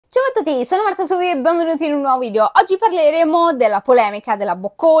Ciao a tutti, sono Marta e benvenuti in un nuovo video. Oggi parleremo della polemica della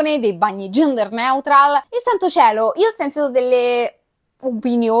Bocconi, dei bagni gender neutral. E santo cielo, io ho sentito delle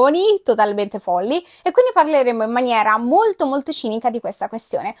opinioni totalmente folli e quindi parleremo in maniera molto cinica di questa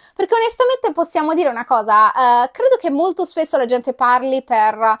questione, perché onestamente possiamo dire una cosa, credo che molto spesso la gente parli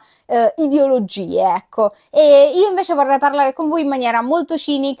per ideologie, ecco, e io invece vorrei parlare con voi in maniera molto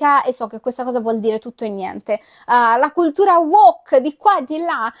cinica e so che questa cosa vuol dire tutto e niente. La cultura woke di qua e di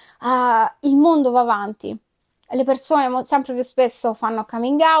là, il mondo va avanti. Le persone sempre più spesso fanno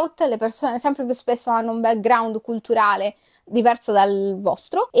coming out, le persone sempre più spesso hanno un background culturale diverso dal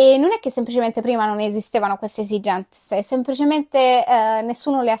vostro e non è che semplicemente prima non esistevano queste esigenze, semplicemente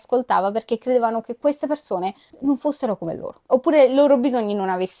nessuno le ascoltava perché credevano che queste persone non fossero come loro, oppure i loro bisogni non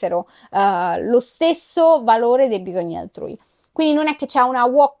avessero lo stesso valore dei bisogni altrui. Quindi non è che c'è una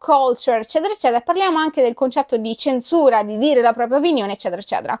woke culture, eccetera, eccetera. Parliamo anche del concetto di censura, di dire la propria opinione, eccetera,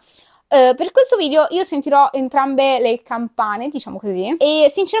 eccetera. Per questo video io sentirò entrambe le campane, diciamo così, e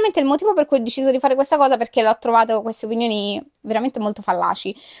sinceramente il motivo per cui ho deciso di fare questa cosa è perché l'ho trovato queste opinioni veramente molto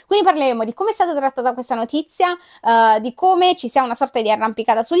fallaci. Quindi parleremo di come è stata trattata questa notizia, di come ci sia una sorta di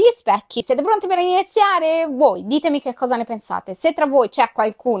arrampicata sugli specchi. Siete pronti per iniziare? Voi ditemi che cosa ne pensate. Se tra voi c'è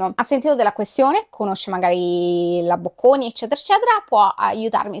qualcuno ha sentito della questione, conosce magari la Bocconi, eccetera, eccetera, può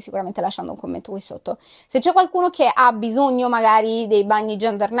aiutarmi sicuramente lasciando un commento qui sotto. Se c'è qualcuno che ha bisogno magari dei bagni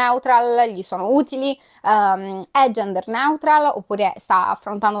gender neutral, gli sono utili, è gender neutral oppure sta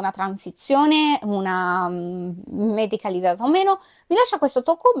affrontando una transizione, una medicalizzata o meno, mi lascia questo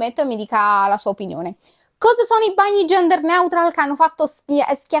sotto commento e mi dica la sua opinione. Cosa sono i bagni gender neutral che hanno fatto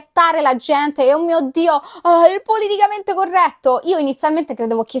schiattare la gente? E oh mio Dio, il politicamente corretto! Io inizialmente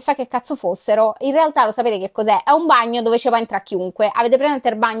credevo chissà che cazzo fossero. In realtà lo sapete che cos'è? È un bagno dove ci può entrare chiunque. Avete presente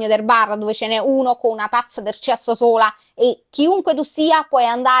il bagno del bar dove ce n'è uno con una tazza del cesso sola e chiunque tu sia puoi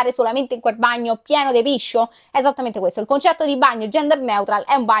andare solamente in quel bagno pieno di piscio? È esattamente questo. Il concetto di bagno gender neutral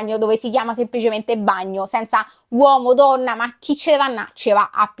è un bagno dove si chiama semplicemente bagno, senza uomo, donna, ma chi ce va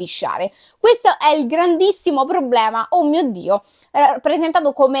a pisciare. Questo è il grandissimo problema, oh mio Dio,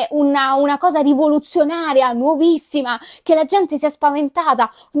 presentato come una cosa rivoluzionaria, nuovissima, che la gente si è spaventata,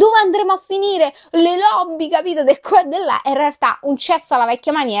 dove andremo a finire? Le lobby, capito, del qua e del là, è in realtà un cesso alla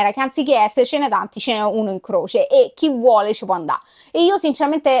vecchia maniera, che anziché essercene tanti, ce n'è uno in croce, e chi vuole ci può andare. E io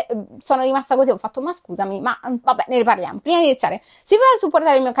sinceramente sono rimasta così, ho fatto, ma scusami, ma vabbè, ne riparliamo. Prima di iniziare, se volete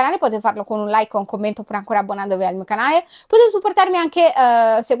supportare il mio canale potete farlo con un like o un commento, oppure ancora abbonandovi al mio canale. Potete supportarmi anche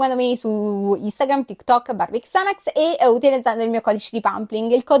seguendomi su Instagram, TikTok, BarbieXanax e utilizzando il mio codice di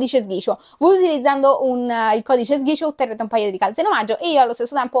pumpling, il codice sghicio. Voi utilizzando il codice sghicio otterrete un paio di calze in omaggio e io allo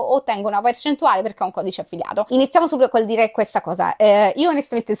stesso tempo ottengo una percentuale perché ho un codice affiliato. Iniziamo subito col dire questa cosa. Io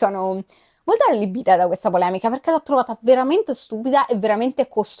onestamente sono molto allibita da questa polemica perché l'ho trovata veramente stupida e veramente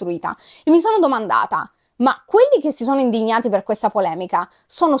costruita e mi sono domandata: ma quelli che si sono indignati per questa polemica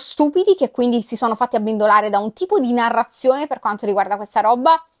sono stupidi, che quindi si sono fatti abbindolare da un tipo di narrazione per quanto riguarda questa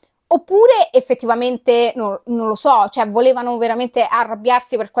roba? Oppure effettivamente, non lo so, cioè volevano veramente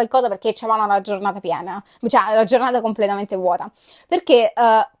arrabbiarsi per qualcosa perché c'avevano la giornata piena, cioè la giornata completamente vuota. Perché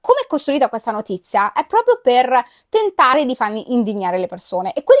come è costruita questa notizia è proprio per tentare di far indignare le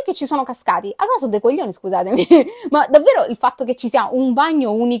persone. E quelli che ci sono cascati, allora sono dei coglioni, scusatemi, ma davvero il fatto che ci sia un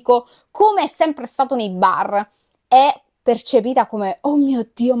bagno unico, come è sempre stato nei bar, è percepita come, oh mio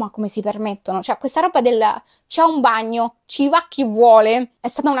Dio, ma come si permettono? Cioè questa roba del c'è un bagno, ci va chi vuole, è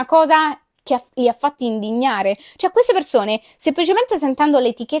stata una cosa che li ha fatti indignare. Cioè queste persone, semplicemente sentendo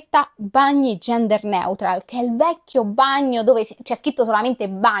l'etichetta bagni gender neutral, che è il vecchio bagno dove c'è scritto solamente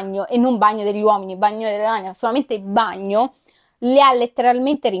bagno e non bagno degli uomini, bagno delle donne, solamente bagno, li ha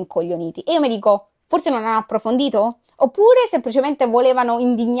letteralmente rincoglioniti. E io mi dico, forse non hanno approfondito? Oppure semplicemente volevano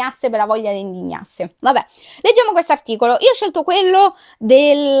indignarsi per la voglia di indignarsi. Vabbè, leggiamo questo articolo. Io ho scelto quello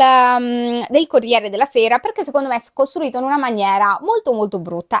del Corriere della Sera perché secondo me è costruito in una maniera molto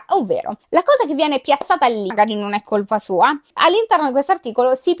brutta, ovvero la cosa che viene piazzata lì, magari non è colpa sua, all'interno di questo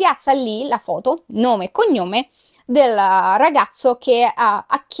articolo si piazza lì la foto, nome e cognome, del ragazzo che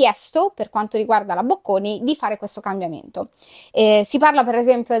ha chiesto, per quanto riguarda la Bocconi, di fare questo cambiamento. Si parla per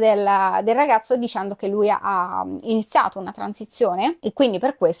esempio del ragazzo dicendo che lui ha iniziato una transizione e quindi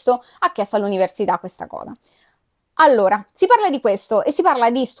per questo ha chiesto all'università questa cosa. Allora, si parla di questo e si parla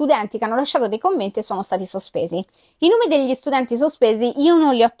di studenti che hanno lasciato dei commenti e sono stati sospesi. I nomi degli studenti sospesi io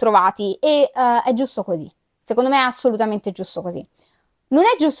non li ho trovati e è giusto così. Secondo me è assolutamente giusto così. Non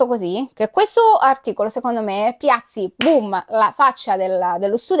è giusto così che questo articolo, secondo me, piazzi, boom, la faccia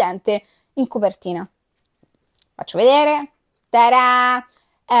dello studente in copertina. Faccio vedere. Ta-da!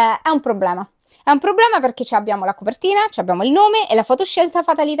 È un problema. È un problema perché abbiamo la copertina, abbiamo il nome e la foto scelta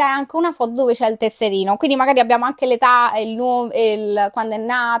fatalità è anche una foto dove c'è il tesserino, quindi magari abbiamo anche l'età, il nome, quando è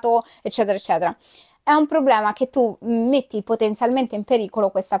nato, eccetera, eccetera. È un problema che tu metti potenzialmente in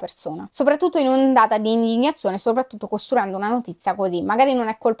pericolo questa persona, soprattutto in un'ondata di indignazione, soprattutto costruendo una notizia così. Magari non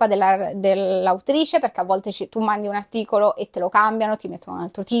è colpa dell'autrice, perché a volte tu mandi un articolo e te lo cambiano, ti mettono un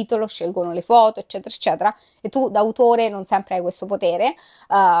altro titolo, scelgono le foto, eccetera, eccetera, e tu da autore non sempre hai questo potere,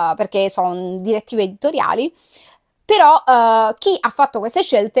 perché sono direttive editoriali. Però chi ha fatto queste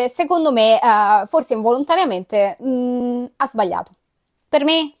scelte, secondo me, forse involontariamente, ha sbagliato. Per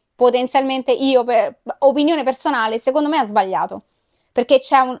me, potenzialmente, io, per opinione personale, secondo me ha sbagliato. Perché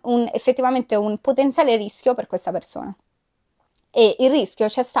c'è effettivamente un potenziale rischio per questa persona. E il rischio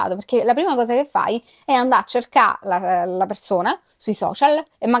c'è stato perché la prima cosa che fai è andare a cercare la persona sui social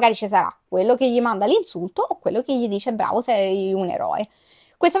e magari ci sarà quello che gli manda l'insulto o quello che gli dice bravo, sei un eroe.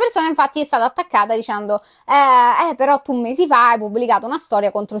 Questa persona infatti è stata attaccata dicendo però tu mesi fa hai pubblicato una storia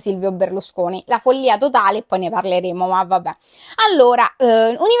contro Silvio Berlusconi, la follia totale, poi ne parleremo, ma vabbè. Allora,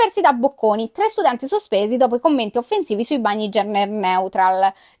 Università Bocconi, 3 studenti sospesi dopo i commenti offensivi sui bagni gender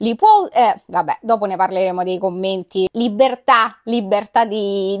neutral. Vabbè, dopo ne parleremo dei commenti. Libertà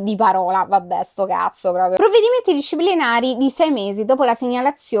di parola, vabbè, sto cazzo proprio. Provvedimenti disciplinari di 6 mesi dopo la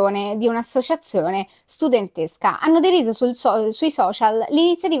segnalazione di un'associazione studentesca. Hanno deriso sui social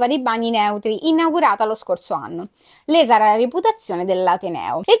l'iniziativa dei bagni neutri inaugurata lo scorso anno. Lesa la reputazione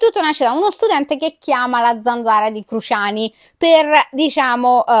dell'Ateneo. Il tutto nasce da uno studente che chiama la zanzara di Cruciani per,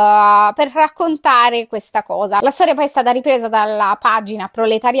 diciamo, per raccontare questa cosa. La storia poi è stata ripresa dalla pagina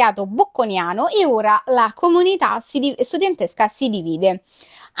Proletariato Bocconiano e ora la comunità studentesca si divide.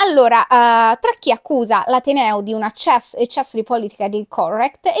 Allora, tra chi accusa l'Ateneo di un eccesso di politica di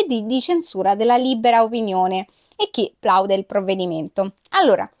correct e di censura della libera opinione e chi plaude il provvedimento.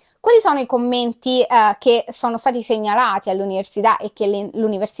 Allora, quali sono i commenti che sono stati segnalati all'università e che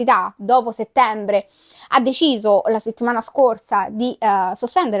l'università dopo settembre ha deciso la settimana scorsa di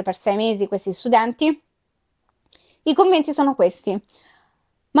sospendere per 6 mesi questi studenti? I commenti sono questi.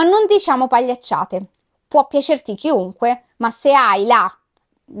 Ma non diciamo pagliacciate. Può piacerti chiunque, ma se hai la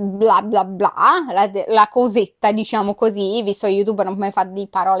bla bla bla, la cosetta, diciamo così, visto che YouTube non mi fa di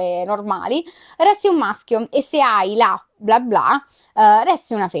parole normali, resti un maschio e se hai la bla bla,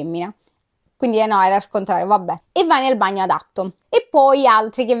 resti una femmina. Quindi no, era al contrario, vabbè. E vai nel bagno adatto. E poi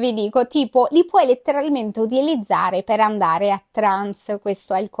altri che vi dico, tipo, li puoi letteralmente utilizzare per andare a trans,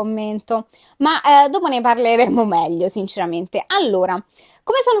 questo è il commento. Ma dopo ne parleremo meglio, sinceramente. Allora,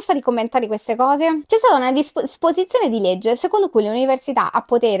 come sono stati commentati queste cose? C'è stata una disposizione di legge secondo cui l'università ha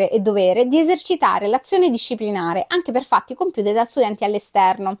potere e dovere di esercitare l'azione disciplinare anche per fatti compiuti da studenti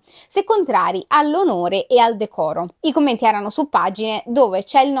all'esterno, se contrari all'onore e al decoro. I commenti erano su pagine dove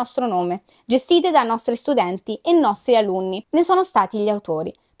c'è il nostro nome, gestite da nostri studenti e nostri alunni. Ne sono stati gli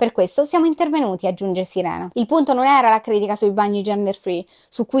autori. Per questo siamo intervenuti, aggiunge Sirena. Il punto non era la critica sui bagni gender free,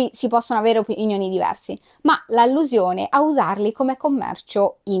 su cui si possono avere opinioni diverse, ma l'allusione a usarli come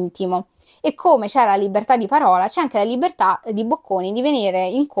commercio intimo. E come c'è la libertà di parola, c'è anche la libertà di Bocconi di venire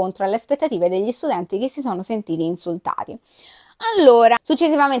incontro alle aspettative degli studenti che si sono sentiti insultati. Allora,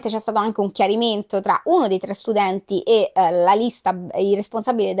 successivamente c'è stato anche un chiarimento tra uno dei 3 studenti e i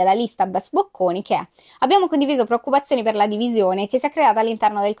responsabili della lista Best Bocconi che abbiamo condiviso preoccupazioni per la divisione che si è creata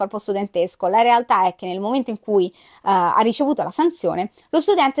all'interno del corpo studentesco. La realtà è che nel momento in cui ha ricevuto la sanzione, lo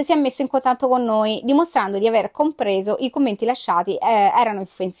studente si è messo in contatto con noi dimostrando di aver compreso i commenti lasciati erano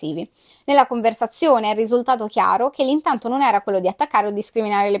offensivi. Nella conversazione è risultato chiaro che l'intento non era quello di attaccare o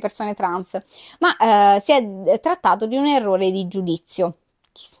discriminare le persone trans, ma si è trattato di un errore di giudizio.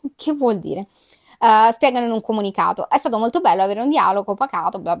 Che vuol dire? Spiegano in un comunicato. È stato molto bello avere un dialogo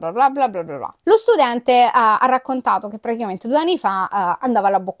pacato, bla bla bla bla bla bla. Lo studente ha raccontato che praticamente 2 anni fa andava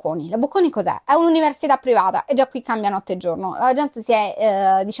alla Bocconi. La Bocconi cos'è? È un'università privata e già qui cambia notte e giorno. La gente si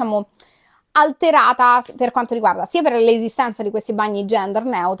è, diciamo, alterata per quanto riguarda sia per l'esistenza di questi bagni gender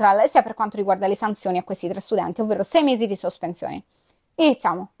neutral sia per quanto riguarda le sanzioni a questi 3 studenti, ovvero 6 mesi di sospensione.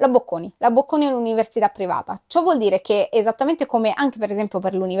 Iniziamo, la Bocconi è un'università privata, ciò vuol dire che esattamente come anche per esempio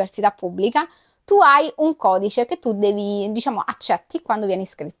per l'università pubblica, tu hai un codice che tu devi, diciamo, accetti quando vieni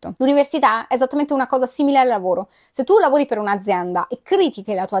iscritto. L'università è esattamente una cosa simile al lavoro. Se tu lavori per un'azienda e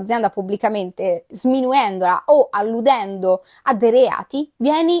critichi la tua azienda pubblicamente sminuendola o alludendo a dei reati,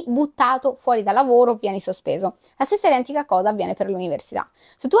 vieni buttato fuori dal lavoro, vieni sospeso. La stessa identica cosa avviene per l'università.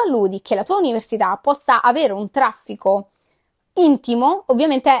 Se tu alludi che la tua università possa avere un traffico intimo,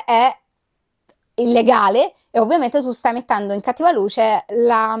 ovviamente è illegale e ovviamente tu stai mettendo in cattiva luce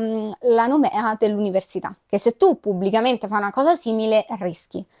la nomea dell'università, che se tu pubblicamente fai una cosa simile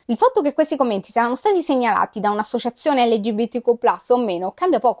rischi. Il fatto che questi commenti siano stati segnalati da un'associazione LGBTQ+ o meno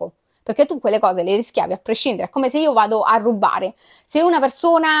cambia poco, perché tu quelle cose le rischiavi a prescindere. È come se io vado a rubare, se una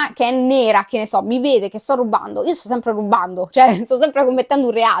persona che è nera, che ne so, mi vede che sto rubando, io sto sempre rubando, cioè sto sempre commettendo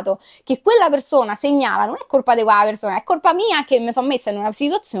un reato, che quella persona segnala non è colpa di quella persona, è colpa mia che mi sono messa in una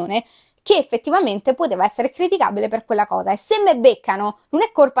situazione che effettivamente poteva essere criticabile per quella cosa, e se me beccano non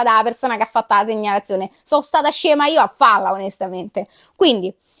è colpa della persona che ha fatto la segnalazione, sono stata scema io a farla onestamente.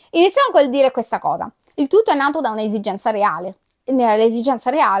 Quindi iniziamo col dire questa cosa: il tutto è nato da un'esigenza reale, l'esigenza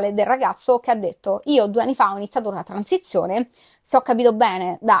reale del ragazzo che ha detto: io 2 anni fa ho iniziato una transizione, se ho capito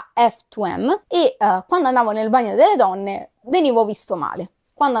bene, da F to M, e quando andavo nel bagno delle donne venivo visto male,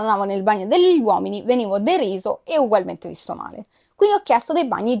 quando andavo nel bagno degli uomini venivo deriso e ugualmente visto male. Quindi ho chiesto dei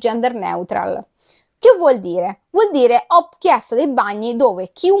bagni gender neutral. Che vuol dire? Vuol dire ho chiesto dei bagni dove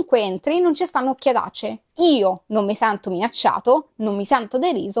chiunque entri non ci stanno occhiatacce. Io non mi sento minacciato, non mi sento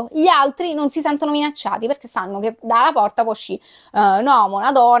deriso, gli altri non si sentono minacciati perché sanno che dalla porta può uscire un uomo,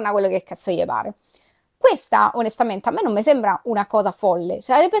 una donna, quello che cazzo gli pare. Questa onestamente a me non mi sembra una cosa folle,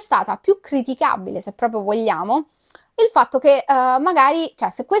 sarebbe stata più criticabile, se proprio vogliamo, il fatto che magari, cioè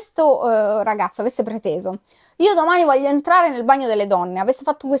se questo ragazzo avesse preteso: io domani voglio entrare nel bagno delle donne, avesse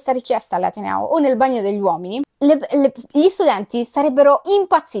fatto questa richiesta all'Ateneo o nel bagno degli uomini, gli studenti sarebbero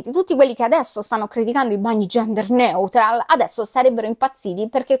impazziti. Tutti quelli che adesso stanno criticando i bagni gender neutral adesso sarebbero impazziti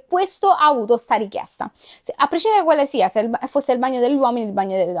perché questo ha avuto sta richiesta, a prescindere da quale sia, se fosse il bagno degli uomini o il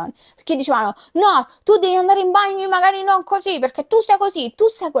bagno delle donne, perché dicevano: no, tu devi andare in bagno magari non così perché tu sei così, tu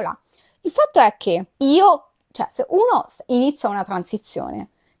sei quella. Il fatto è che cioè se uno inizia una transizione,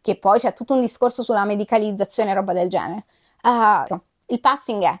 che poi c'è tutto un discorso sulla medicalizzazione e roba del genere, il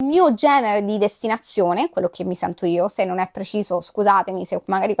passing è il mio genere di destinazione, quello che mi sento io. Se non è preciso scusatemi, se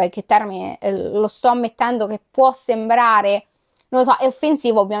magari qualche termine lo sto mettendo che può sembrare, non lo so, è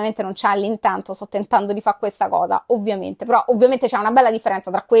offensivo, ovviamente non c'è l'intento, sto tentando di fare questa cosa, ovviamente, però ovviamente c'è una bella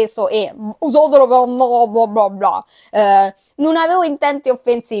differenza tra questo e usatelo per bla bla bla bla. Non avevo intenti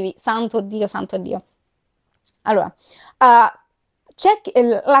offensivi, santo Dio, santo Dio. Allora,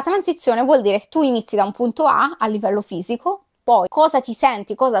 la transizione vuol dire che tu inizi da un punto A livello fisico, poi cosa ti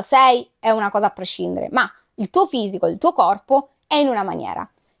senti, cosa sei è una cosa a prescindere, ma il tuo fisico, il tuo corpo è in una maniera,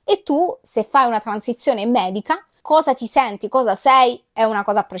 e tu se fai una transizione medica, cosa ti senti, cosa sei è una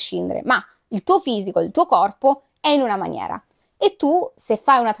cosa a prescindere, ma il tuo fisico, il tuo corpo è in una maniera, e tu se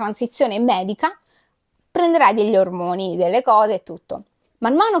fai una transizione medica prenderai degli ormoni, delle cose e tutto.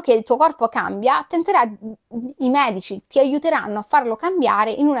 Man mano che il tuo corpo cambia, i medici ti aiuteranno a farlo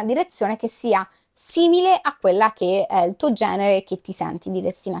cambiare in una direzione che sia simile a quella che è il tuo genere che ti senti di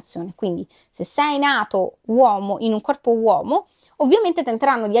destinazione. Quindi se sei nato uomo in un corpo uomo, ovviamente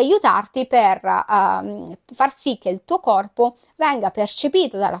tenteranno di aiutarti per far sì che il tuo corpo venga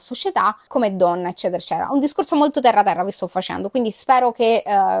percepito dalla società come donna, eccetera, eccetera. Un discorso molto terra-terra vi sto facendo, quindi spero che,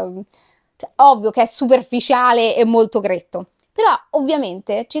 ovvio che è superficiale e molto gretto. Però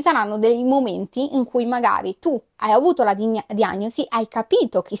ovviamente ci saranno dei momenti in cui magari tu hai avuto la diagnosi, hai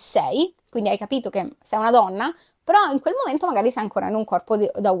capito chi sei, quindi hai capito che sei una donna, però in quel momento magari sei ancora in un corpo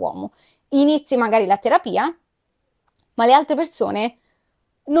da uomo. Inizi magari la terapia, ma le altre persone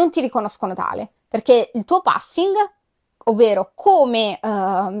non ti riconoscono tale, perché il tuo passing, ovvero come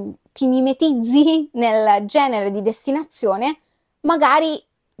ti mimetizzi nel genere di destinazione, magari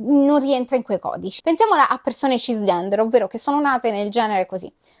non rientra in quei codici. Pensiamo a persone cisgender, ovvero che sono nate nel genere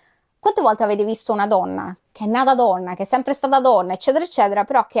così. Quante volte avete visto una donna che è nata donna, che è sempre stata donna, eccetera, eccetera,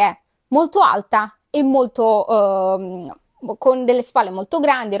 però che è molto alta e molto con delle spalle molto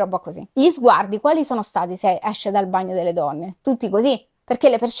grandi, roba così? Gli sguardi quali sono stati se esce dal bagno delle donne? Tutti così, perché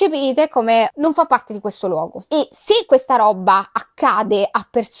le percepite come non fa parte di questo luogo. E se questa roba accade a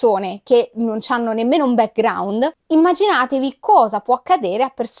persone che non hanno nemmeno un background, immaginatevi cosa può accadere a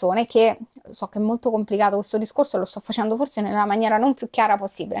persone che, so che è molto complicato questo discorso, lo sto facendo forse nella maniera non più chiara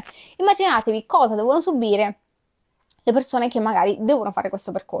possibile, immaginatevi cosa devono subire le persone che magari devono fare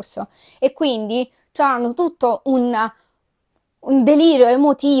questo percorso, e quindi hanno tutto un delirio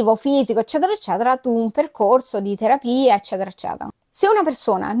emotivo, fisico, eccetera, eccetera, tu un percorso di terapia, eccetera, eccetera. Se una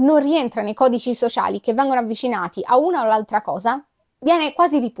persona non rientra nei codici sociali che vengono avvicinati a una o l'altra cosa, viene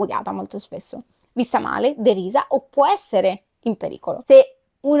quasi ripudiata molto spesso, vista male, derisa o può essere in pericolo. Se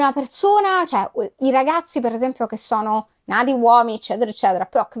una persona, cioè i ragazzi per esempio che sono nati uomini, eccetera, eccetera,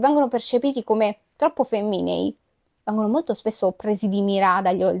 però che vengono percepiti come troppo femminei, vengono molto spesso presi di mira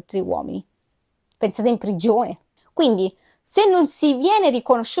dagli altri uomini. Pensate in prigione. Quindi, se non si viene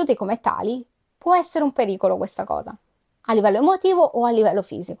riconosciuti come tali, può essere un pericolo questa cosa, a livello emotivo o a livello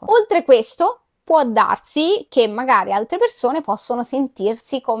fisico. Oltre questo, può darsi che magari altre persone possono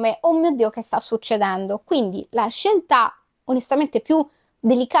sentirsi come, oh mio Dio, che sta succedendo? Quindi la scelta onestamente più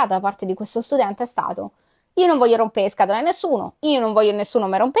delicata da parte di questo studente è stato: io non voglio rompere le scatole a nessuno, io non voglio nessuno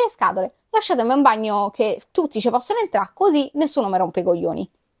mi rompe le scatole, lasciatemi un bagno che tutti ci possono entrare, così nessuno mi rompe i coglioni.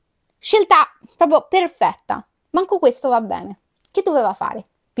 Scelta proprio perfetta. Manco questo va bene. Che doveva fare?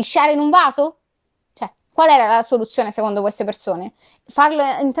 Pisciare in un vaso? Cioè, qual era la soluzione secondo queste persone? Farlo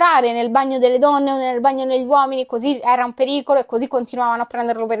entrare nel bagno delle donne o nel bagno degli uomini, così era un pericolo e così continuavano a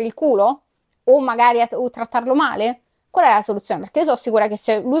prenderlo per il culo? O magari a trattarlo male? Qual è la soluzione? Perché io sono sicura che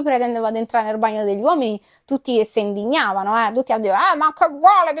se lui pretendeva di entrare nel bagno degli uomini, tutti si indignavano, tutti a dire, ma che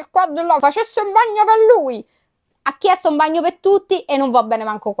vuole che qua di là facesse un bagno per lui? Ha chiesto un bagno per tutti e non va bene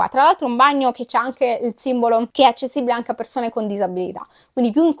manco qua. Tra l'altro un bagno che c'ha anche il simbolo che è accessibile anche a persone con disabilità,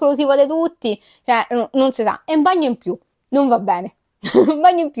 quindi più inclusivo di tutti, cioè non si sa, è un bagno in più, non va bene. Un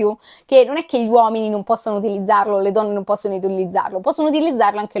bagno in più, che non è che gli uomini non possono utilizzarlo, le donne non possono possono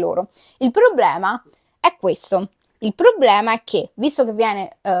utilizzarlo anche loro. Il problema è questo. Il problema è che, visto che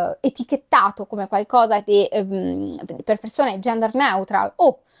viene etichettato come qualcosa di, per persone gender neutral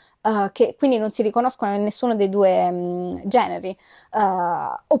o che quindi non si riconoscono in nessuno dei due generi,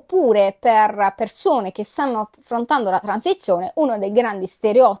 oppure per persone che stanno affrontando la transizione, uno dei grandi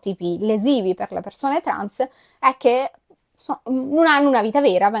stereotipi lesivi per le persone trans è che non hanno una vita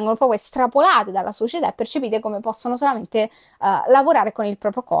vera, vengono proprio estrapolate dalla società e percepite come possono solamente lavorare con il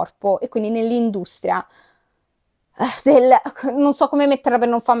proprio corpo e quindi nell'industria non so come metterla per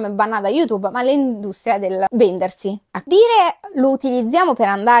non farmi bannare da YouTube, ma l'industria del vendersi. A dire lo utilizziamo per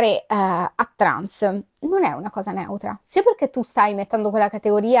andare a trans non è una cosa neutra, sia perché tu stai mettendo quella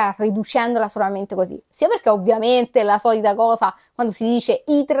categoria riducendola solamente così, sia perché ovviamente la solita cosa quando si dice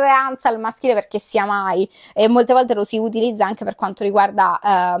i trans al maschile, perché sia mai, e molte volte lo si utilizza anche per quanto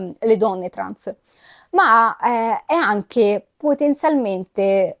riguarda le donne trans, ma è anche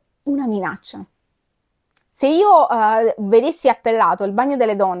potenzialmente una minaccia. Se io vedessi appellato il bagno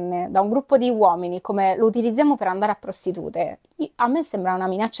delle donne da un gruppo di uomini come lo utilizziamo per andare a prostitute, a me sembra una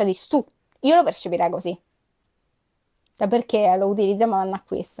minaccia di stupro. Io lo percepirei così. Cioè, perché lo utilizziamo per andare a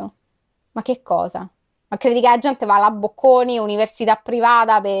questo? Ma che cosa? Ma credi che la gente va alla Bocconi, università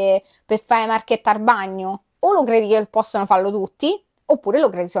privata, per fare marchetta al bagno? O lo credi che possono farlo tutti? Oppure lo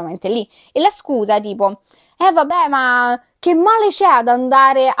credi solamente lì. E la scusa tipo, vabbè, ma che male c'è ad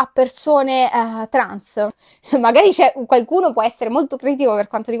andare a persone trans? Magari qualcuno può essere molto critico per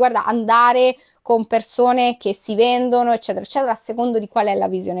quanto riguarda andare con persone che si vendono, eccetera, eccetera, a secondo di qual è la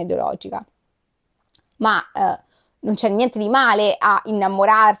visione ideologica. Ma non c'è niente di male a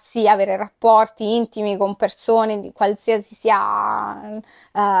innamorarsi, avere rapporti intimi con persone di qualsiasi sia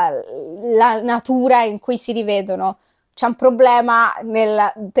la natura in cui si rivedono. C'è un problema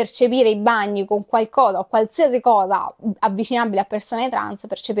nel percepire i bagni con qualcosa o qualsiasi cosa avvicinabile a persone trans,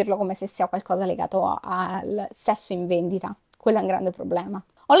 percepirlo come se sia qualcosa legato al sesso in vendita. Quello è un grande problema.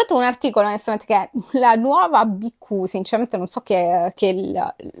 Ho letto un articolo, onestamente, che è la nuova BQ, sinceramente non so che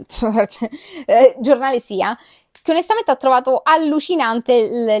giornale sia, che onestamente ho trovato allucinante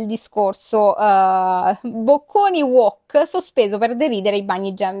il discorso Bocconi walk sospeso per deridere i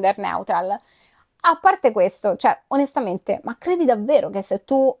bagni gender neutral. A parte questo, cioè, onestamente, ma credi davvero che se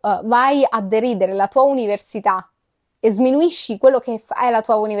tu vai a deridere la tua università e sminuisci quello che è la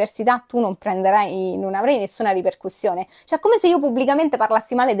tua università, tu non avrai nessuna ripercussione? Cioè, come se io pubblicamente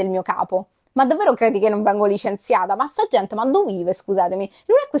parlassi male del mio capo. Ma davvero credi che non vengo licenziata? Ma sta gente, ma dove vive, scusatemi?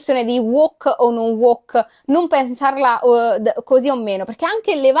 Non è questione di woke o non woke, non pensarla così o meno, perché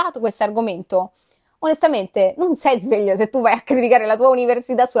anche elevato questo argomento. Onestamente, non sei sveglio se tu vai a criticare la tua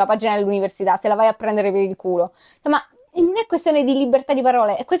università sulla pagina dell'università, se la vai a prendere per il culo. Ma non è questione di libertà di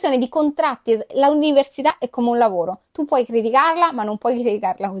parole, è questione di contratti. L'università è come un lavoro. Tu puoi criticarla, ma non puoi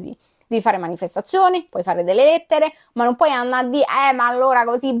criticarla così. Devi fare manifestazioni, puoi fare delle lettere, ma non puoi andare a dire ma allora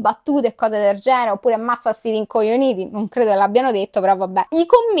così battute e cose del genere, oppure ammazza sti rincoglioniti. Non credo che l'abbiano detto, però vabbè. I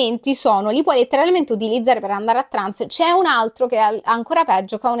commenti li puoi letteralmente utilizzare per andare a trans. C'è un altro che è ancora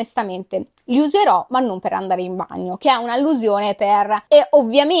peggio, che onestamente li userò, ma non per andare in bagno, che è un'allusione e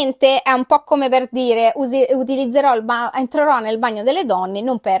ovviamente è un po' come per dire entrerò nel bagno delle donne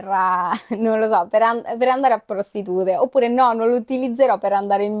non per, non lo so, per andare a prostitute, oppure no, non lo utilizzerò per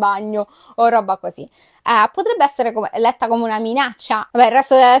andare in bagno studio o roba così. Potrebbe essere letta come una minaccia. Vabbè, il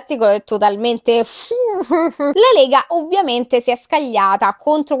resto dell'articolo è totalmente... La Lega ovviamente si è scagliata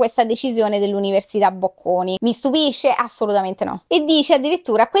contro questa decisione dell'Università Bocconi. Mi stupisce? Assolutamente no. E dice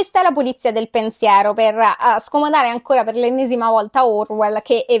addirittura: questa è la polizia del pensiero, per scomodare ancora per l'ennesima volta Orwell,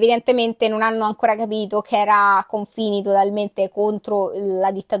 che evidentemente non hanno ancora capito che era a confini totalmente contro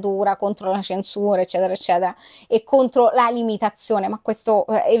la dittatura, contro la censura, eccetera, eccetera, e contro la limitazione. Ma questo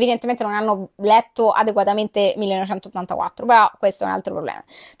evidentemente non hanno letto adeguatamente 1984, però questo è un altro problema.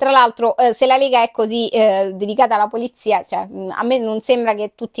 Tra l'altro, se la Lega è così dedicata alla polizia, cioè a me non sembra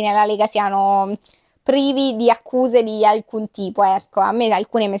che tutti nella Lega siano privi di accuse di alcun tipo, ecco. A me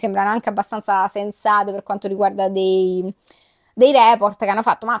alcune mi sembrano anche abbastanza sensate per quanto riguarda dei report che hanno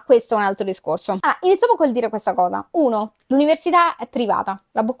fatto, ma questo è un altro discorso. Iniziamo col dire questa cosa. 1. L'università è privata,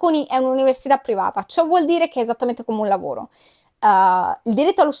 la Bocconi è un'università privata, ciò vuol dire che è esattamente come un lavoro. Il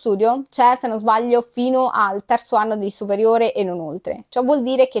diritto allo studio c'è, se non sbaglio, fino al terzo anno di superiore e non oltre. Ciò vuol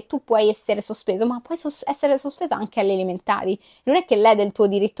dire che tu puoi essere sospeso, ma puoi essere sospeso anche alle elementari. Non è che lede il tuo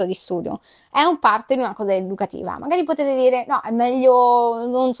diritto di studio, è un parte di una cosa educativa. Magari potete dire: no, è meglio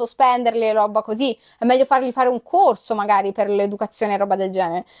non sospenderli, roba così, è meglio fargli fare un corso magari per l'educazione e roba del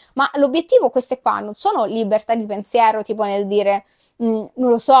genere. Ma l'obiettivo, queste qua, non sono libertà di pensiero, tipo nel dire... non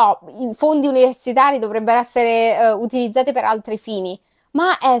lo so, i fondi universitari dovrebbero essere utilizzati per altri fini,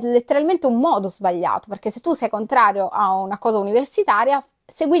 ma è letteralmente un modo sbagliato, perché se tu sei contrario a una cosa universitaria,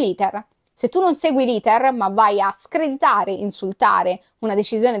 segui l'iter. Se tu non segui l'iter, ma vai a screditare, insultare una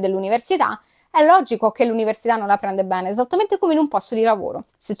decisione dell'università, è logico che l'università non la prende bene, esattamente come in un posto di lavoro.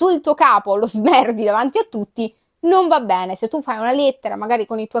 Se tu il tuo capo lo smerdi davanti a tutti, non va bene. Se tu fai una lettera magari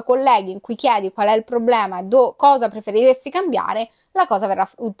con i tuoi colleghi in cui chiedi qual è il problema e cosa preferiresti cambiare, la cosa verrà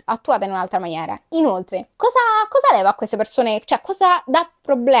attuata in un'altra maniera. Inoltre, cosa leva a queste persone, cioè cosa dà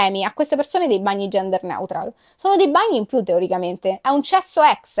problemi a queste persone dei bagni gender neutral? Sono dei bagni in più teoricamente, è un cesso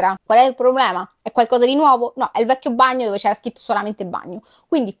extra. Qual è il problema? È qualcosa di nuovo? No, è il vecchio bagno dove c'era scritto solamente bagno.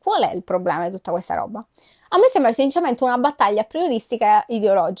 Quindi qual è il problema di tutta questa roba? A me sembra sinceramente una battaglia prioristica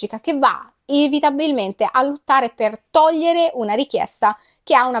ideologica che va inevitabilmente a lottare per togliere una richiesta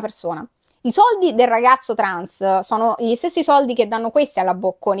che ha una persona. I soldi del ragazzo trans sono gli stessi soldi che danno questi alla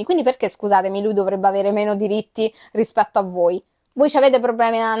Bocconi, quindi perché, scusatemi, lui dovrebbe avere meno diritti rispetto a voi? Voi avete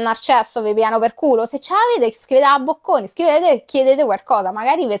problemi ad andare al cesso, vi piano per culo? Se ce l'avete, scrivete a Bocconi, scrivete e chiedete qualcosa,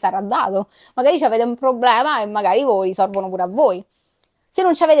 magari vi sarà dato, magari avete un problema e magari voi risolvono pure a voi. Se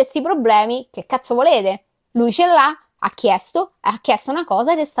non avete questi problemi, che cazzo volete? Lui ce l'ha, ha chiesto una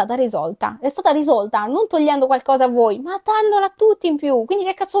cosa ed è stata risolta. È stata risolta non togliendo qualcosa a voi, ma dandola a tutti in più. Quindi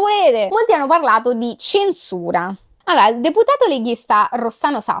che cazzo volete? Molti hanno parlato di censura. Allora, il deputato leghista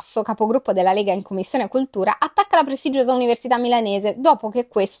Rossano Sasso, capogruppo della Lega in Commissione Cultura, attacca la prestigiosa università milanese dopo che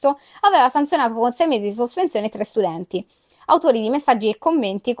questo aveva sanzionato con 6 mesi di sospensione 3 studenti, autori di messaggi e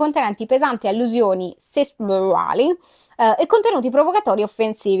commenti contenenti pesanti allusioni sessuali e contenuti provocatori e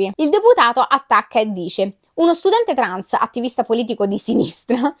offensivi. Il deputato attacca e dice: uno studente trans, attivista politico di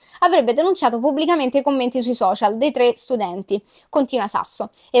sinistra, avrebbe denunciato pubblicamente i commenti sui social dei 3 studenti, continua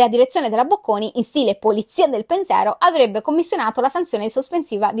Sasso, e la direzione della Bocconi, in stile polizia del pensiero, avrebbe commissionato la sanzione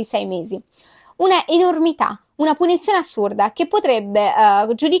sospensiva di 6 mesi. Una enormità, una punizione assurda che potrebbe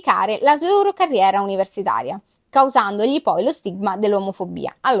giudicare la loro carriera universitaria, causandogli poi lo stigma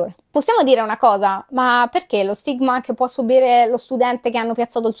dell'omofobia. Allora, possiamo dire una cosa, ma perché lo stigma che può subire lo studente che hanno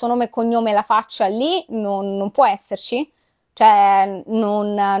piazzato il suo nome e cognome e la faccia lì non può esserci? Cioè,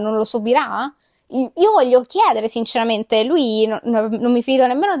 non lo subirà? Io voglio chiedere sinceramente, lui non mi fido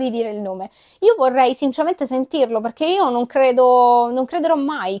nemmeno di dire il nome, io vorrei sinceramente sentirlo, perché io non crederò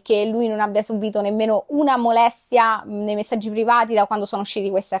mai che lui non abbia subito nemmeno una molestia nei messaggi privati da quando sono usciti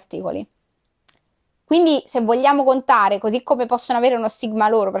questi articoli. Quindi se vogliamo contare così come possono avere uno stigma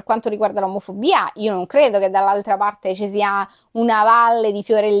loro per quanto riguarda l'omofobia, io non credo che dall'altra parte ci sia una valle di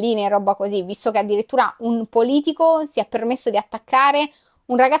fiorellini e roba così, visto che addirittura un politico si è permesso di attaccare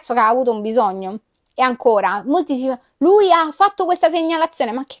un ragazzo che ha avuto un bisogno. E ancora, lui ha fatto questa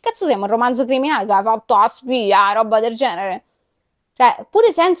segnalazione, ma che cazzo siamo, un romanzo criminale che ha fatto la spia, roba del genere? Cioè,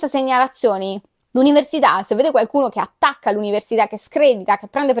 pure senza segnalazioni, l'università, se vede qualcuno che attacca l'università, che scredita, che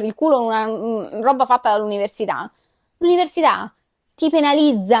prende per il culo una roba fatta dall'università, l'università ti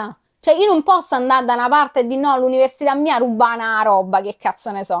penalizza. Cioè io non posso andare da una parte e dire no, l'università mia ruba una roba, che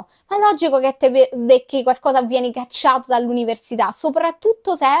cazzo ne so. Ma è logico che te becchi qualcosa, vieni cacciato dall'università,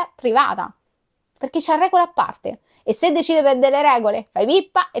 soprattutto se è privata, perché c'ha regole a parte. E se decide per delle regole, fai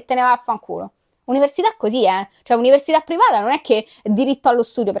pippa e te ne vai a fanculo. Università così, cioè università privata non è che diritto allo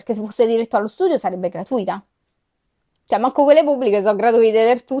studio, perché se fosse diritto allo studio sarebbe gratuita. Cioè, manco quelle pubbliche sono gratuite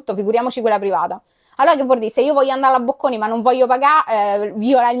del tutto, figuriamoci quella privata. Allora che vuol dire? Se io voglio andare alla Bocconi ma non voglio pagare,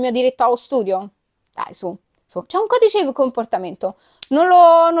 viola il mio diritto allo studio? Dai, su, su. C'è un codice di comportamento. Non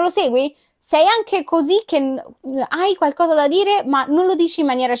lo segui? Sei anche così che hai qualcosa da dire, ma non lo dici in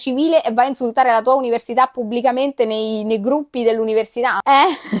maniera civile e vai a insultare la tua università pubblicamente nei gruppi dell'università?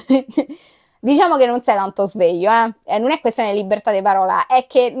 Diciamo che non sei tanto sveglio, non è questione di libertà di parola, è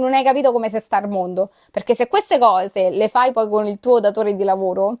che non hai capito come si sta al mondo. Perché se queste cose le fai poi con il tuo datore di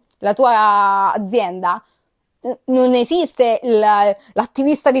lavoro, la tua azienda, non esiste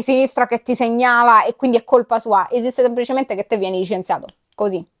l'attivista di sinistra che ti segnala e quindi è colpa sua, esiste semplicemente che te vieni licenziato,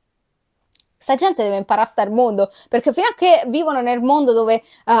 così. Sta gente deve imparare a stare al mondo, perché fino a che vivono nel mondo dove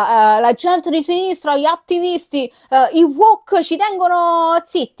la gente di sinistra, gli attivisti, i woke ci tengono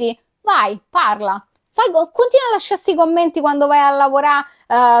zitti, vai, parla. Continua a lasciarsi i commenti quando vai a lavorare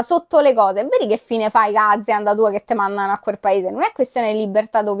sotto le cose. Vedi che fine fai con l'azienda tua che ti mandano a quel paese? Non è questione di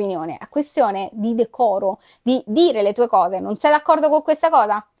libertà d'opinione, è questione di decoro, di dire le tue cose. Non sei d'accordo con questa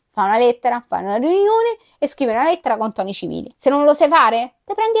cosa? Fa una lettera, fai una riunione e scrivi una lettera con toni civili. Se non lo sai fare,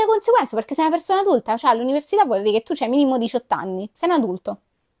 te prendi le conseguenze perché sei una persona adulta. Cioè all'università vuol dire che tu c'hai minimo 18 anni, sei un adulto.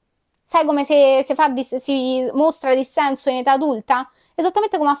 Sai come si mostra dissenso in età adulta?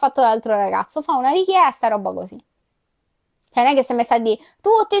 Esattamente come ha fatto l'altro ragazzo, fa una richiesta e roba così. Cioè non è che si è messa a dire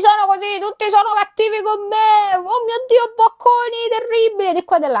tutti sono così, tutti sono cattivi con me, oh mio Dio, Bocconi, terribile, di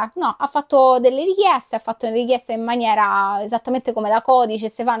qua e di là. No, ha fatto delle richieste, ha fatto le richieste in maniera esattamente come da codice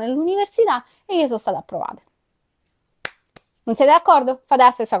si fa nell'università e gli sono state approvate. Non siete d'accordo? Fate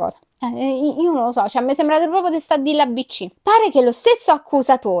la stessa cosa. Io non lo so, cioè mi sembrate proprio di stare di l'ABC. Pare che lo stesso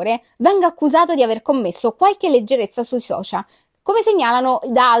accusatore venga accusato di aver commesso qualche leggerezza sui social, come segnalano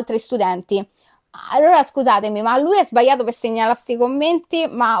da altri studenti. Allora scusatemi, ma lui è sbagliato per segnalare sti commenti,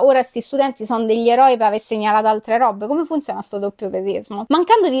 ma ora sti studenti sono degli eroi per aver segnalato altre robe? Come funziona sto doppiopesismo?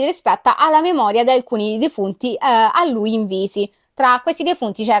 Mancando di rispetto alla memoria di alcuni defunti a lui invisi. Tra questi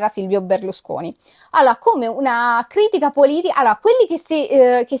defunti c'era Silvio Berlusconi. Allora, come una critica politica, allora, quelli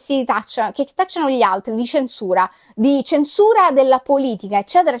che tacciano gli altri di censura della politica,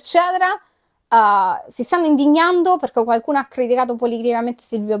 eccetera, eccetera, si stanno indignando perché qualcuno ha criticato politicamente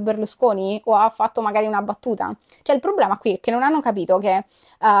Silvio Berlusconi o ha fatto magari una battuta. Cioè il problema qui è che non hanno capito che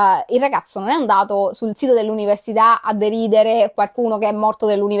il ragazzo non è andato sul sito dell'università a deridere qualcuno che è morto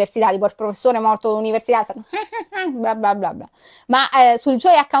dell'università, tipo il professore morto dell'università, bla bla bla bla, ma sui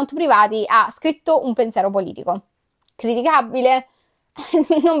suoi account privati ha scritto un pensiero politico. Criticabile?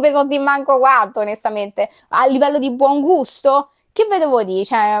 Non vi so di manco quanto, onestamente. A livello di buon gusto? Che ve devo dire?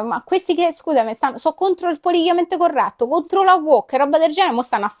 Cioè, ma questi che, scusami, sono contro il politicamente corretto, contro la woke, roba del genere, mo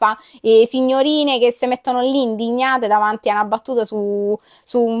stanno a fare signorine che si mettono lì indignate davanti a una battuta su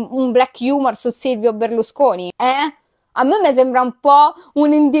un black humor su Silvio Berlusconi, A me mi sembra un po'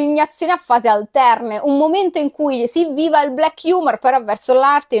 un'indignazione a fasi alterne, un momento in cui si viva il black humor però verso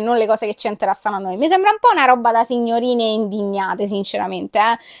l'arte e non le cose che ci interessano a noi. Mi sembra un po' una roba da signorine indignate, sinceramente,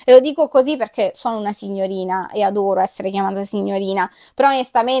 E lo dico così perché sono una signorina e adoro essere chiamata signorina, però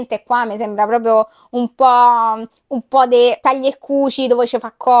onestamente qua mi sembra proprio un po' dei tagli e cuci dove ci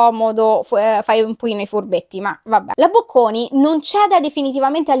fa comodo, fai un pochino i furbetti, ma vabbè. La Bocconi non cede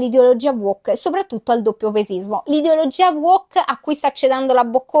definitivamente all'ideologia woke e soprattutto al doppiopesismo. L'ideologia woke a cui sta cedendo la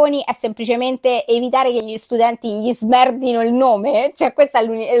Bocconi è semplicemente evitare che gli studenti gli smerdino il nome, cioè questa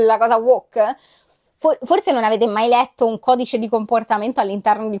è la cosa woke. Forse non avete mai letto un codice di comportamento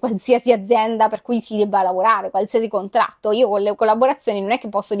all'interno di qualsiasi azienda per cui si debba lavorare, qualsiasi contratto. Io con le collaborazioni non è che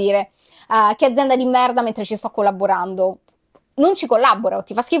posso dire che azienda di merda mentre ci sto collaborando. Non ci collaboro,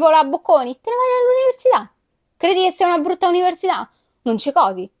 ti fa schifo la Bocconi? Te ne vai all'università. Credi che sia una brutta università? Non ci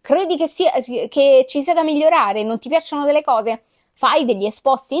cosi. Credi che ci sia da migliorare? Non ti piacciono delle cose? Fai degli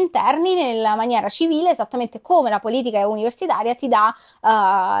esposti interni nella maniera civile, esattamente come la politica universitaria ti dà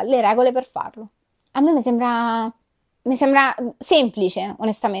le regole per farlo. A me mi sembra semplice,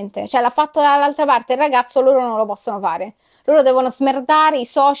 onestamente. Cioè, l'ha fatto dall'altra parte il ragazzo, loro non lo possono fare. Loro devono smerdare i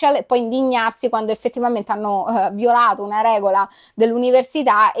social e poi indignarsi quando effettivamente hanno violato una regola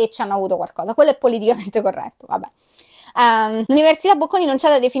dell'università e ci hanno avuto qualcosa. Quello è politicamente corretto, vabbè. L'università Bocconi non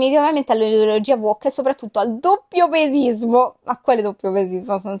cede definitivamente all'ideologia woke e soprattutto al doppiopesismo. Ma quale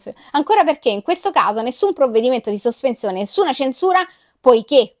doppiopesismo? Ancora perché in questo caso nessun provvedimento di sospensione, nessuna censura,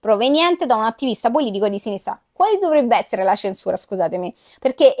 poiché proveniente da un attivista politico di sinistra. Quale dovrebbe essere la censura, scusatemi?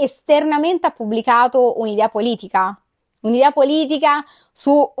 Perché esternamente ha pubblicato un'idea politica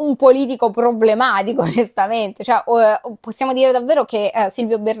su un politico problematico, onestamente. Cioè, possiamo dire davvero che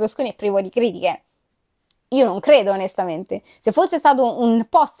Silvio Berlusconi è privo di critiche. Io non credo onestamente. Se fosse stato un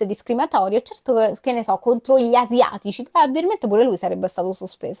post discriminatorio, certo che ne so, contro gli asiatici, probabilmente pure lui sarebbe stato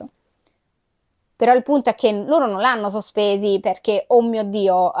sospeso. Però il punto è che loro non l'hanno sospesi perché, oh mio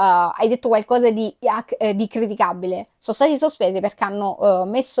Dio, hai detto qualcosa di criticabile. Sono stati sospesi perché hanno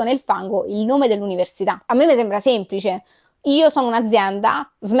messo nel fango il nome dell'università. A me mi sembra semplice. Io sono un'azienda,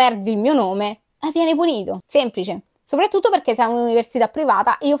 smerdi il mio nome e viene punito. Semplice. Soprattutto perché siamo un'università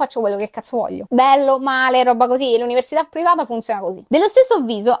privata e io faccio quello che cazzo voglio. Bello, male, roba così. L'università privata funziona così. Dello stesso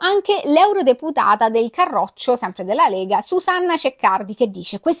avviso anche l'eurodeputata del Carroccio, sempre della Lega, Susanna Ceccardi, che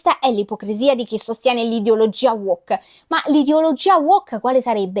dice: questa è l'ipocrisia di chi sostiene l'ideologia woke. Ma l'ideologia woke quale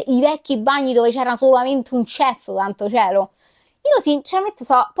sarebbe? I vecchi bagni dove c'era solamente un cesso, tanto cielo? Io sinceramente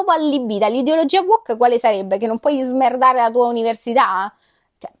so proprio allibita. L'ideologia woke quale sarebbe? Che non puoi smerdare la tua università?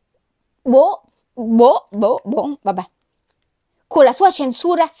 Cioè, vabbè. Con la sua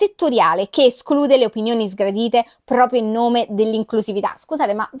censura settoriale che esclude le opinioni sgradite proprio in nome dell'inclusività.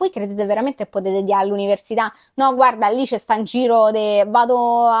 Scusate, ma voi credete veramente che potete dire all'università: no, guarda, lì c'è sta in giro,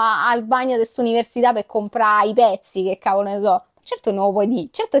 vado al bagno di questa università per comprare i pezzi, che cavolo ne so. Certo non lo puoi dire,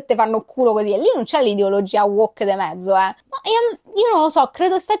 certo che te fanno culo così, e lì non c'è l'ideologia woke de mezzo, Ma io non lo so,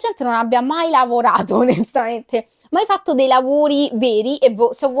 credo che sta gente non abbia mai lavorato, onestamente. Mai fatto dei lavori veri, e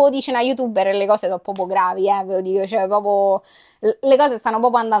se voi dice una youtuber le cose sono proprio gravi, ve lo dico, cioè proprio le cose stanno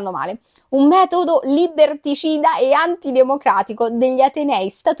proprio andando male. Un metodo liberticida e antidemocratico degli atenei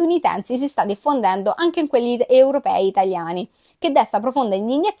statunitensi si sta diffondendo anche in quelli europei e italiani, che desta profonda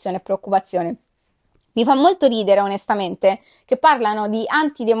indignazione e preoccupazione. Mi fa molto ridere, onestamente, che parlano di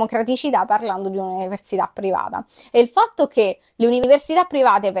antidemocraticità parlando di un'università privata. E il fatto che le università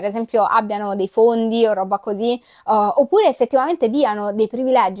private, per esempio, abbiano dei fondi o roba così, oppure effettivamente diano dei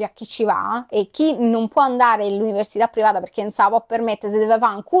privilegi a chi ci va, e chi non può andare all'università privata perché non se la può permettere, se deve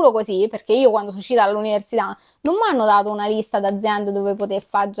fare un culo così, perché io quando sono uscita dall'università non mi hanno dato una lista d'aziende dove poter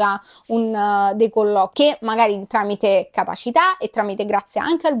fare già dei colloqui, che magari tramite capacità e tramite grazie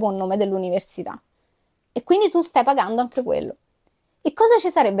anche al buon nome dell'università. E quindi tu stai pagando anche quello. E cosa ci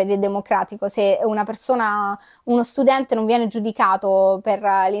sarebbe di democratico se una persona, uno studente non viene giudicato per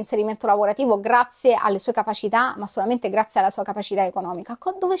l'inserimento lavorativo grazie alle sue capacità, ma solamente grazie alla sua capacità economica?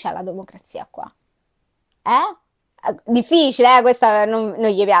 Dove c'è la democrazia qua? Difficile, questa non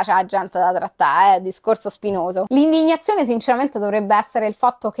gli piace la gente da trattare, discorso spinoso. L'indignazione sinceramente dovrebbe essere il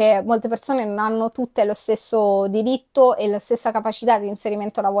fatto che molte persone non hanno tutte lo stesso diritto e la stessa capacità di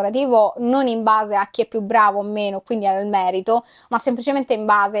inserimento lavorativo, non in base a chi è più bravo o meno, quindi al merito, ma semplicemente in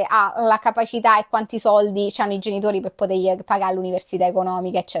base alla capacità e quanti soldi hanno i genitori per poter pagare l'università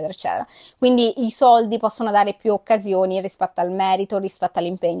economica, eccetera, eccetera. Quindi i soldi possono dare più occasioni rispetto al merito, rispetto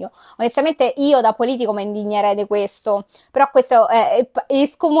all'impegno. Onestamente io da politico mi indignerei di questo. Però questo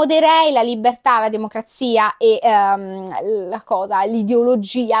scomoderei la libertà, la democrazia e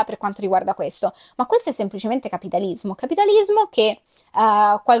l'ideologia per quanto riguarda questo. Ma questo è semplicemente capitalismo. Capitalismo che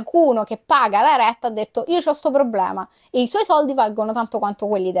qualcuno che paga la retta ha detto: io ho questo problema e i suoi soldi valgono tanto quanto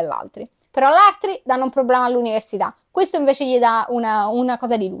quelli dell'altri. Però gli altri danno un problema all'università. Questo invece gli dà una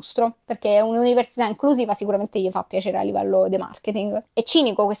cosa di lustro, perché un'università inclusiva sicuramente gli fa piacere a livello di marketing. È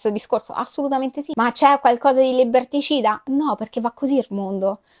cinico questo discorso? Assolutamente sì. Ma c'è qualcosa di liberticida? No, perché va così il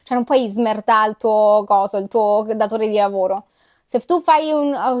mondo. Cioè non puoi smerdare il tuo datore di lavoro. Se tu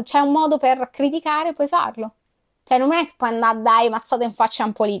c'è un modo per criticare, puoi farlo. Cioè non è che puoi andare a dare mazzate in faccia a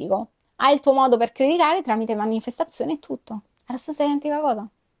un politico. Hai il tuo modo per criticare tramite manifestazioni e tutto. È la stessa identica cosa.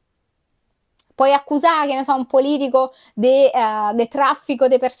 Puoi accusare, che ne so, un politico di traffico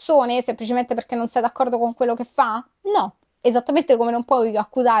di persone semplicemente perché non sei d'accordo con quello che fa? No. Esattamente come non puoi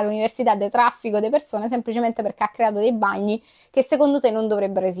accusare l'università di traffico di persone semplicemente perché ha creato dei bagni che secondo te non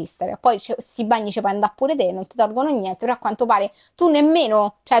dovrebbero esistere. Poi questi bagni ci puoi andare pure te, non ti tolgono niente, però a quanto pare tu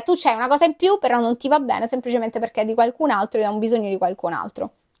nemmeno, cioè tu c'hai una cosa in più, però non ti va bene semplicemente perché è di qualcun altro e ha un bisogno di qualcun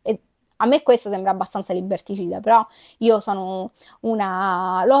altro. A me questo sembra abbastanza liberticida, però io sono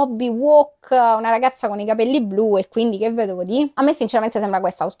una lobby woke, una ragazza con i capelli blu, e quindi che vedevo di? A me sinceramente sembra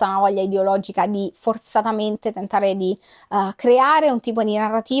questa tutta una voglia ideologica di forzatamente tentare di creare un tipo di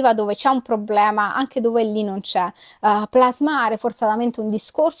narrativa dove c'è un problema anche dove lì non c'è, plasmare forzatamente un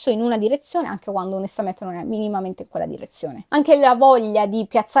discorso in una direzione anche quando onestamente non è minimamente in quella direzione. Anche la voglia di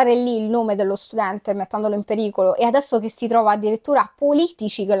piazzare lì il nome dello studente mettendolo in pericolo, e adesso che si trova addirittura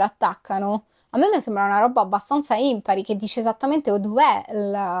politici che lo attaccano, a me mi sembra una roba abbastanza impari, che dice esattamente dov'è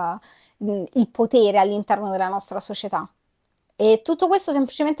il potere all'interno della nostra società. E tutto questo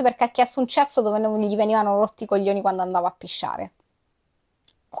semplicemente perché ha chiesto un cesso dove non gli venivano rotti i coglioni quando andava a pisciare.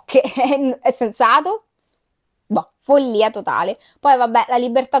 Ok, è sensato? boh, follia totale. Poi vabbè, la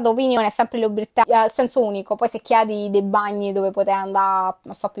libertà d'opinione è sempre libertà a senso unico, poi se chiedi dei bagni dove potete andare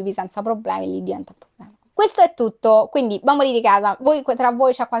a fare pipì senza problemi, lì diventa un problema. Questo è tutto, quindi bamboli di casa, voi, tra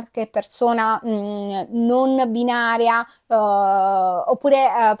voi c'è qualche persona non binaria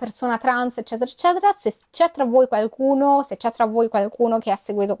oppure persona trans eccetera eccetera, se c'è tra voi qualcuno, che ha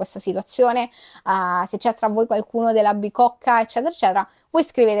seguito questa situazione, se c'è tra voi qualcuno della bicocca eccetera eccetera, voi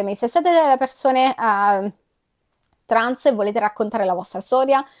scrivetemi. Se siete delle persone trans e volete raccontare la vostra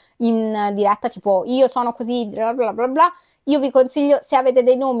storia in diretta, tipo io sono così bla bla bla bla, io vi consiglio, se avete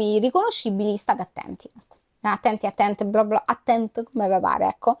dei nomi riconoscibili, state attenti, ecco. Attente, bla bla, attento come vi pare,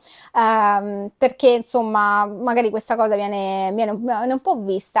 ecco, perché insomma magari questa cosa viene un po'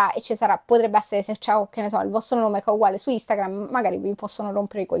 vista e ci sarà, potrebbe essere, se c'è, che ne so, il vostro nome che è uguale su Instagram, magari vi possono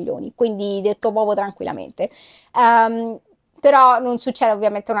rompere i coglioni, quindi detto proprio tranquillamente. Però non succede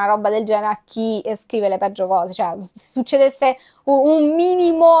ovviamente una roba del genere a chi scrive le peggio cose, cioè se succedesse un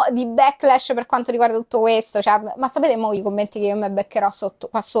minimo di backlash per quanto riguarda tutto questo, cioè, ma sapete mo i commenti che io mi beccherò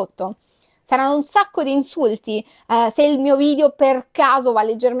qua sotto? Saranno un sacco di insulti se il mio video per caso va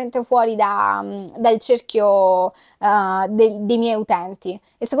leggermente fuori dal cerchio dei miei utenti.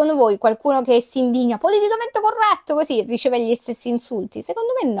 E secondo voi qualcuno che si indigna politicamente corretto così riceve gli stessi insulti?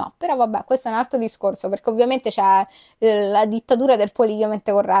 Secondo me no, però vabbè, questo è un altro discorso, perché ovviamente c'è la dittatura del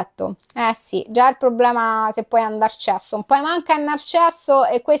politicamente corretto. Eh sì, già il problema se puoi andare cesso, poi manca andare cesso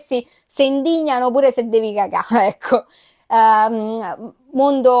e questi si indignano pure se devi cagare, ecco.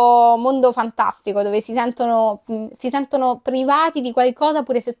 Mondo fantastico dove si sentono privati di qualcosa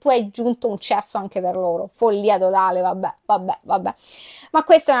pure se tu hai aggiunto un cesso anche per loro, follia totale, vabbè. Ma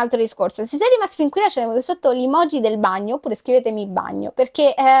questo è un altro discorso. Se siete rimasti fin qui lasciate sotto l'emoji del bagno oppure scrivetemi bagno,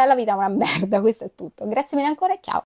 perché la vita è una merda. Questo è tutto, grazie mille ancora e ciao.